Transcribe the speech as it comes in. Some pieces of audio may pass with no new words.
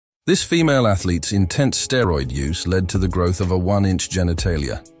This female athlete's intense steroid use led to the growth of a 1-inch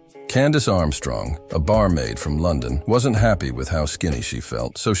genitalia. Candace Armstrong, a barmaid from London, wasn't happy with how skinny she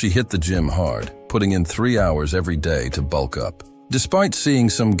felt, so she hit the gym hard, putting in 3 hours every day to bulk up. Despite seeing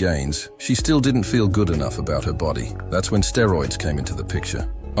some gains, she still didn't feel good enough about her body. That's when steroids came into the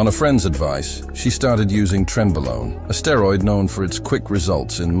picture. On a friend's advice, she started using trenbolone, a steroid known for its quick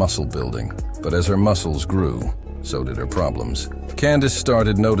results in muscle building. But as her muscles grew, so did her problems. Candace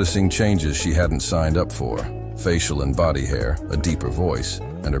started noticing changes she hadn't signed up for: facial and body hair, a deeper voice,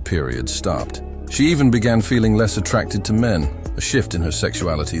 and her periods stopped. She even began feeling less attracted to men, a shift in her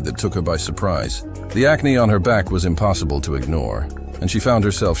sexuality that took her by surprise. The acne on her back was impossible to ignore, and she found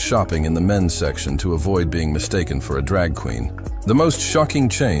herself shopping in the men's section to avoid being mistaken for a drag queen. The most shocking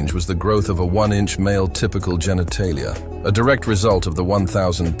change was the growth of a 1-inch male typical genitalia, a direct result of the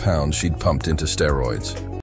 1,000 pounds she'd pumped into steroids.